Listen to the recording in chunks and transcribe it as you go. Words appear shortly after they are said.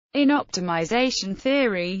In optimization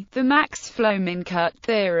theory, the max-flow-min-cut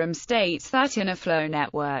theorem states that in a flow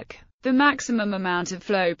network, the maximum amount of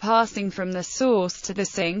flow passing from the source to the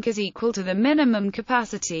sink is equal to the minimum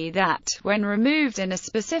capacity that, when removed in a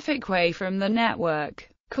specific way from the network,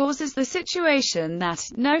 causes the situation that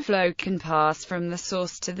no flow can pass from the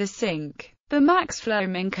source to the sink. The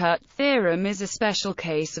max-flow-min-cut theorem is a special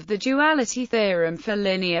case of the duality theorem for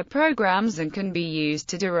linear programs and can be used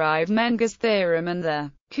to derive Menger's theorem and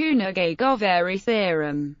the König-Egerváry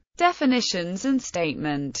theorem. Definitions and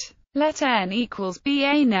statement. Let N equals be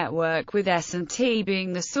a network with S and T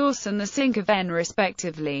being the source and the sink of N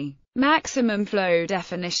respectively. Maximum flow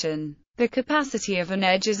definition. The capacity of an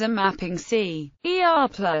edge is a mapping C(ER+),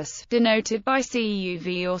 denoted by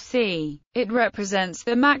CUV or C. It represents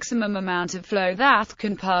the maximum amount of flow that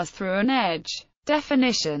can pass through an edge.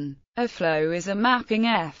 Definition. A flow is a mapping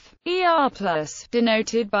F(ER+),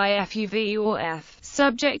 denoted by FUV or F,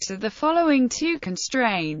 subject to the following two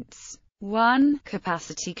constraints. 1.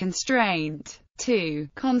 Capacity constraint. 2.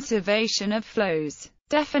 Conservation of flows.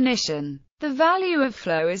 Definition. The value of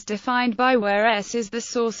flow is defined by where S is the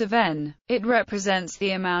source of N. It represents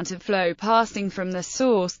the amount of flow passing from the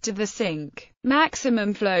source to the sink.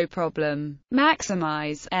 Maximum flow problem.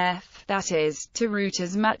 Maximize F, that is, to route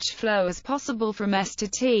as much flow as possible from S to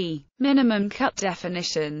T. Minimum cut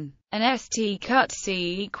definition. An ST cut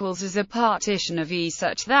C equals as a partition of E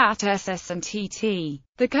such that SS and TT.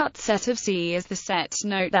 The cut set of C is the set.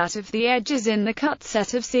 Note that if the edges in the cut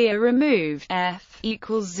set of C are removed, F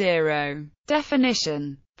equals 0.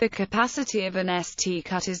 Definition. The capacity of an ST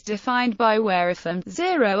cut is defined by where if and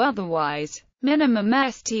 0 otherwise.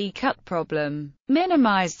 Minimum ST cut problem.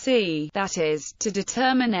 Minimize C, that is, to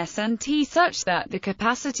determine S and T such that the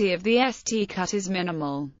capacity of the ST cut is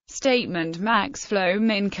minimal. Statement. Max flow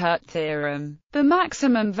min cut theorem. The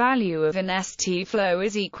maximum value of an ST flow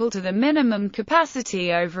is equal to the minimum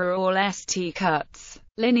capacity over all ST cuts.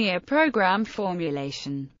 Linear program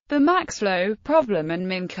formulation. The max flow problem and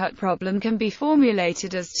min cut problem can be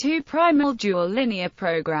formulated as two primal dual linear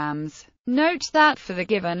programs. Note that for the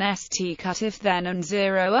given ST cut if then and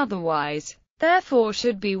 0 otherwise, therefore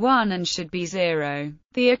should be 1 and should be 0.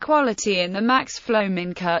 The equality in the max flow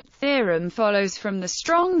min cut theorem follows from the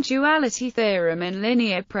strong duality theorem in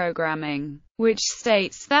linear programming, which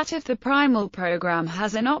states that if the primal program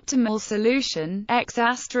has an optimal solution, X*,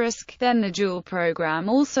 then the dual program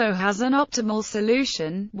also has an optimal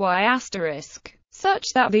solution, Y*,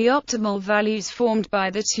 such that the optimal values formed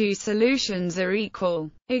by the two solutions are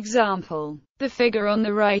equal. Example. The figure on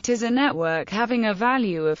the right is a network having a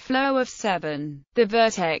value of flow of 7. The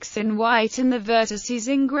vertex in white and the vertices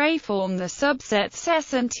in gray form the subsets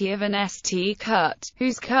S and T of an ST cut,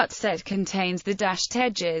 whose cut set contains the dashed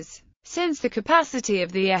edges. Since the capacity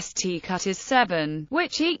of the ST cut is 7,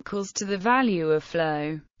 which equals to the value of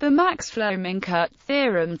flow, the max flow min cut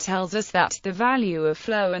theorem tells us that the value of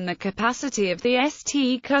flow and the capacity of the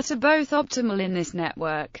ST cut are both optimal in this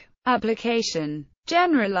network. Application.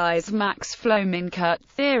 Generalize max flow min cut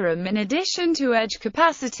theorem. In addition to edge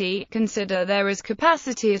capacity, consider there is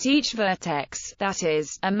capacity at each vertex, that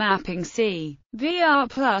is, a mapping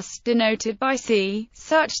C(VR+), denoted by C,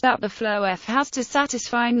 such that the flow F has to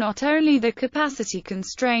satisfy not only the capacity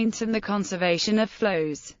constraint and the conservation of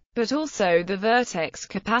flows, but also the vertex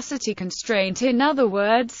capacity constraint. In other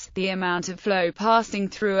words, the amount of flow passing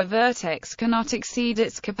through a vertex cannot exceed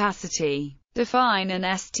its capacity. Define an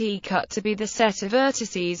ST cut to be the set of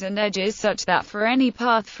vertices and edges such that for any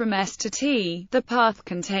path from S to T, the path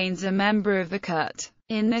contains a member of the cut.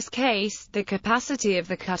 In this case, the capacity of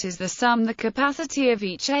the cut is the sum the capacity of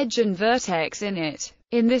each edge and vertex in it.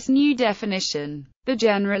 In this new definition, the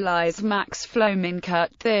generalized max flow min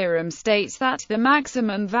cut theorem states that the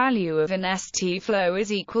maximum value of an ST flow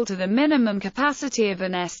is equal to the minimum capacity of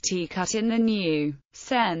an ST cut in the new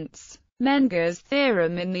sense. Menger's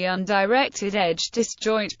theorem. In the undirected edge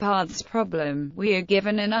disjoint paths problem, we are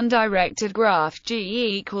given an undirected graph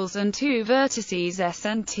G equals and two vertices S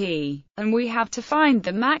and T, and we have to find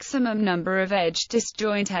the maximum number of edge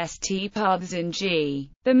disjoint ST paths in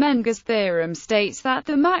G. The Menger's theorem states that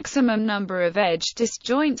the maximum number of edge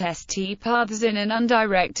disjoint ST paths in an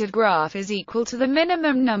undirected graph is equal to the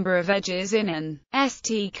minimum number of edges in an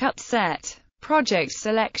ST cut set. Project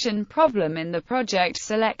selection problem. In the project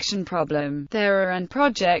selection problem, there are N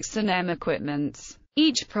projects and M equipments.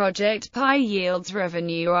 Each project Pi yields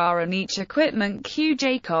revenue R and each equipment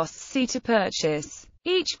Qj costs C to purchase.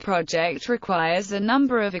 Each project requires a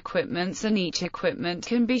number of equipments and each equipment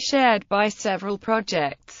can be shared by several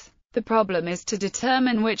projects. The problem is to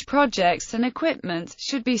determine which projects and equipment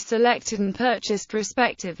should be selected and purchased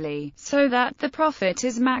respectively, so that the profit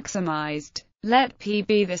is maximized. Let P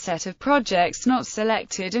be the set of projects not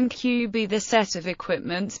selected and Q be the set of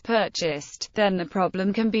equipments purchased. Then the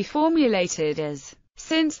problem can be formulated as: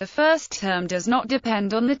 since the first term does not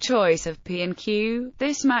depend on the choice of P and Q,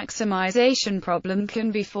 this maximization problem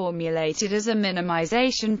can be formulated as a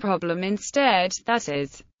minimization problem instead, that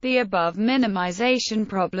is, the above minimization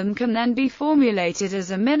problem can then be formulated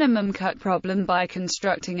as a minimum cut problem by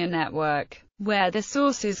constructing a network where the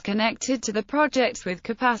source is connected to the projects with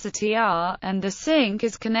capacity R, and the sink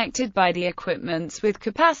is connected by the equipments with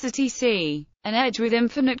capacity C. An edge with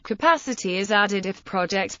infinite capacity is added if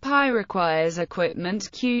project Pi requires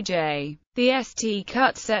equipment Qj. The ST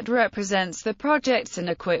cut set represents the projects and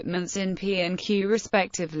equipments in P and Q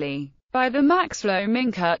respectively. By the max flow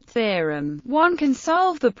min-cut theorem, one can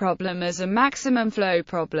solve the problem as a maximum flow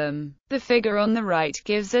problem. The figure on the right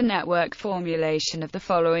gives a network formulation of the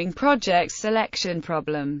following project selection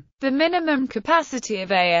problem. The minimum capacity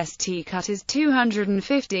of a ST cut is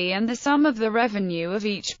 250 and the sum of the revenue of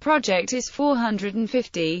each project is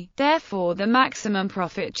 450, therefore the maximum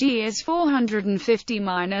profit G is 450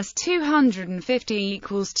 minus 250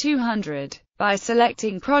 equals 200. By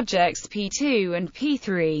selecting projects P2 and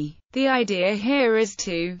P3, the idea here is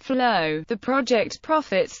to flow the project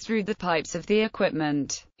profits through the pipes of the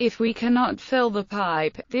equipment. If we cannot fill the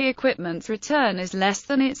pipe, the equipment's return is less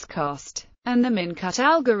than its cost, and the min-cut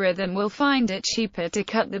algorithm will find it cheaper to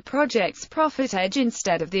cut the project's profit edge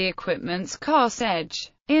instead of the equipment's cost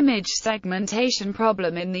edge. Image segmentation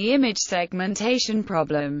problem. In the image segmentation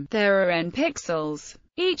problem, there are n pixels.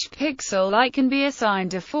 Each pixel I can be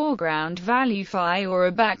assigned a foreground value phi or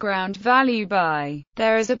a background value bi.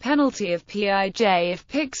 There is a penalty of Pij if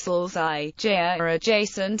pixels I, j are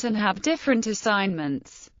adjacent and have different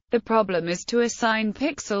assignments. The problem is to assign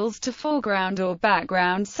pixels to foreground or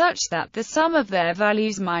background such that the sum of their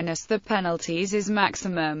values minus the penalties is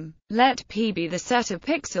maximum. Let P be the set of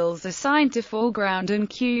pixels assigned to foreground and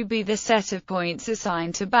Q be the set of points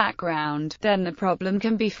assigned to background. Then the problem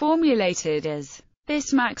can be formulated as: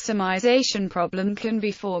 this maximization problem can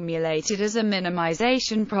be formulated as a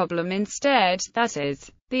minimization problem instead, that is,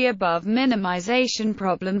 the above minimization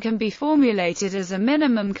problem can be formulated as a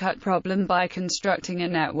minimum cut problem by constructing a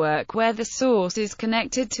network where the source is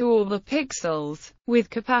connected to all the pixels with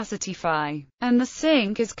capacity phi, and the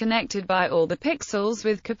sink is connected by all the pixels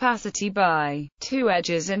with capacity bi. Two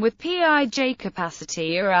edges and with Pij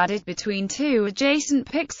capacity are added between two adjacent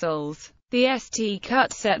pixels. The ST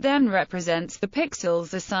cut set then represents the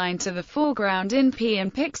pixels assigned to the foreground in P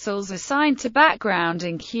and pixels assigned to background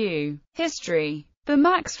in Q. History. The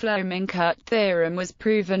max flow min-cut theorem was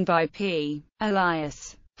proven by P.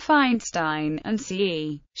 Elias, Feinstein, and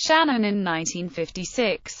C. Shannon in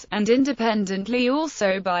 1956, and independently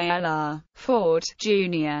also by L.R. Ford,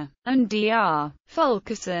 Jr., and D.R.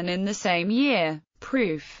 Fulkerson in the same year.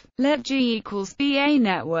 Proof. Let G equals be a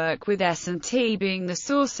network with S and T being the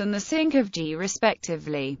source and the sink of G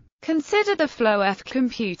respectively. Consider the flow F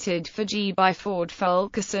computed for G by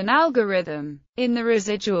Ford-Fulkerson algorithm. In the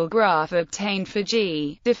residual graph obtained for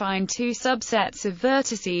G, define two subsets of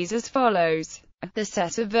vertices as follows. The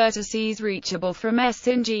set of vertices reachable from S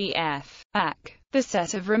in G F, AC. The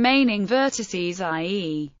set of remaining vertices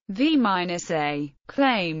i.e. V minus A.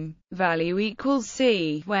 Claim. Value equals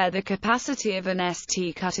C, where the capacity of an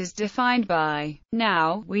ST cut is defined by.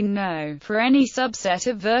 Now, we know, for any subset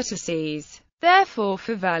of vertices. Therefore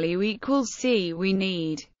for value equals C we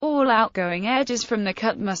need. All outgoing edges from the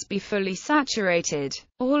cut must be fully saturated.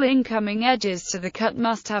 All incoming edges to the cut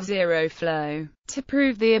must have zero flow. To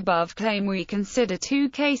prove the above claim we consider two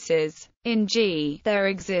cases. In G, there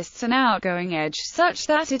exists an outgoing edge such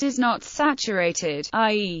that it is not saturated,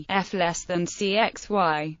 i.e., F less than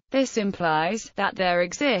CXY. This implies that there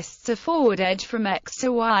exists a forward edge from X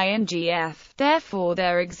to Y in GF. Therefore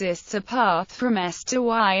there exists a path from S to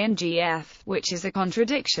Y in GF, which is a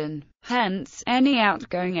contradiction. Hence, any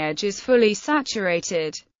outgoing edge is fully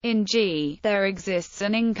saturated. In G, there exists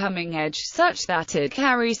an incoming edge such that it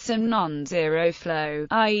carries some non-zero flow,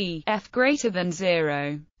 i.e., F greater than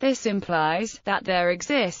 0. This implies that there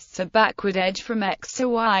exists a backward edge from X to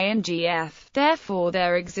Y in GF. Therefore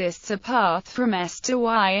there exists a path from S to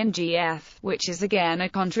Y in GF, which is again a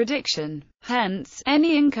contradiction. Hence,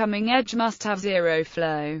 any incoming edge must have zero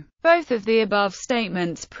flow. Both of the above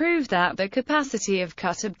statements prove that the capacity of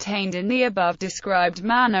cut obtained in the above described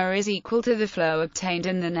manner is equal to the flow obtained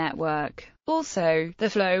in the network. Also, the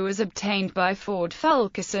flow was obtained by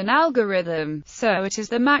Ford-Fulkerson algorithm, so it is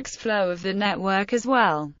the max flow of the network as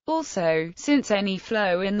well. Also, since any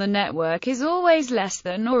flow in the network is always less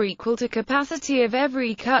than or equal to capacity of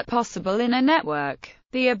every cut possible in a network,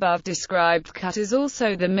 the above described cut is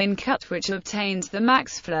also the min cut which obtains the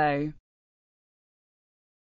max flow.